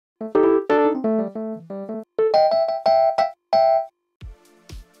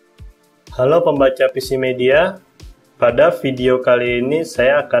Halo pembaca PC Media, pada video kali ini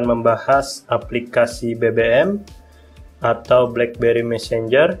saya akan membahas aplikasi BBM atau BlackBerry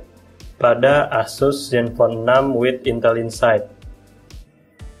Messenger pada ASUS ZenFone 6 with Intel Inside.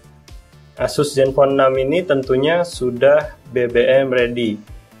 ASUS ZenFone 6 ini tentunya sudah BBM ready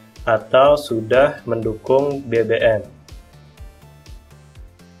atau sudah mendukung BBM.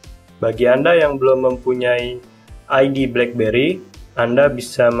 Bagi Anda yang belum mempunyai ID BlackBerry, Anda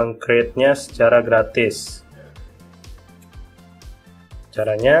bisa meng-create-nya secara gratis.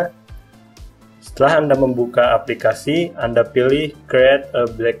 Caranya, setelah Anda membuka aplikasi, Anda pilih Create a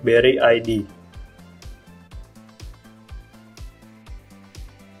BlackBerry ID.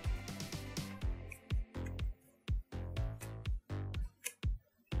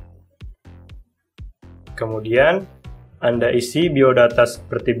 Kemudian, Anda isi biodata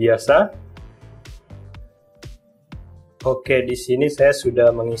seperti biasa. Oke, di sini saya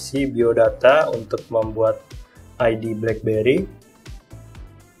sudah mengisi biodata untuk membuat ID BlackBerry.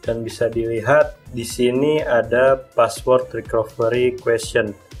 Dan bisa dilihat di sini ada password recovery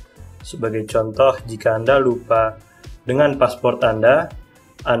question. Sebagai contoh, jika Anda lupa dengan password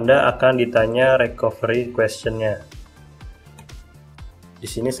Anda akan ditanya recovery question-nya. Di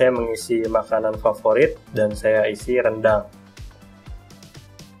sini saya mengisi makanan favorit dan saya isi rendang.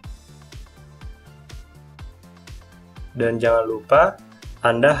 Dan jangan lupa,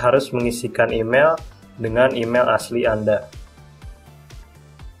 Anda harus mengisikan email dengan email asli Anda.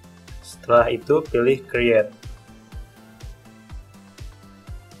 Setelah itu, pilih Create.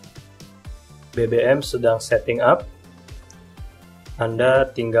 BBM sedang setting up. Anda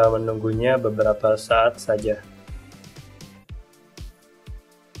tinggal menunggunya beberapa saat saja.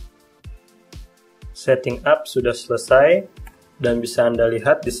 Setting up sudah selesai, dan bisa Anda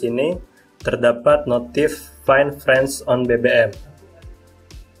lihat di sini terdapat notif Find Friends on BBM.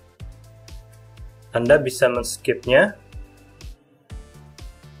 Anda bisa men-skip-nya.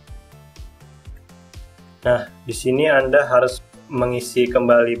 Nah, di sini Anda harus mengisi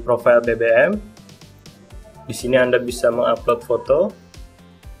kembali profil BBM. Di sini Anda bisa mengupload foto.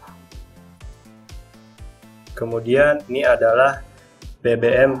 Kemudian ini adalah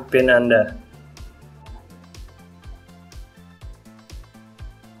BBM PIN Anda.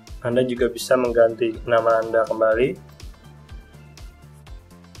 Anda juga bisa mengganti nama Anda kembali.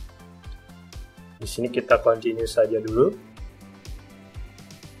 Di sini kita continue saja dulu.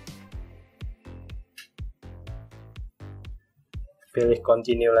 Pilih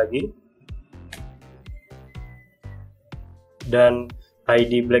continue lagi. Dan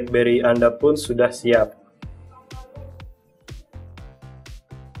ID BlackBerry Anda pun sudah siap.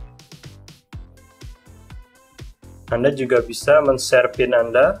 Anda juga bisa men-share PIN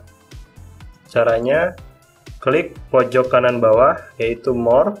Anda. Caranya, klik pojok kanan bawah, yaitu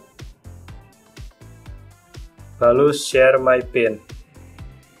More, lalu Share My PIN.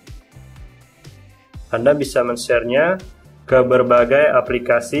 Anda bisa men-share-nya ke berbagai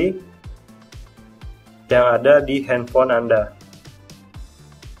aplikasi yang ada di handphone Anda.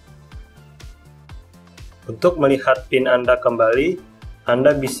 Untuk melihat PIN Anda kembali,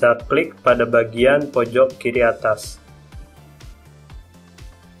 Anda bisa klik pada bagian pojok kiri atas.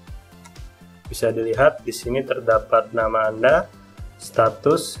 Bisa dilihat di sini terdapat nama Anda,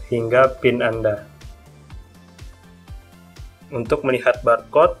 status, hingga PIN Anda. Untuk melihat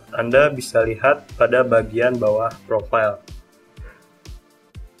barcode, Anda bisa lihat pada bagian bawah profile.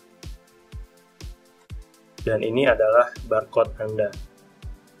 Dan ini adalah barcode Anda.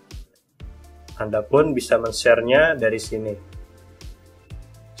 Anda pun bisa men-share-nya dari sini.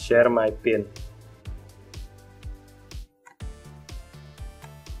 Share My PIN.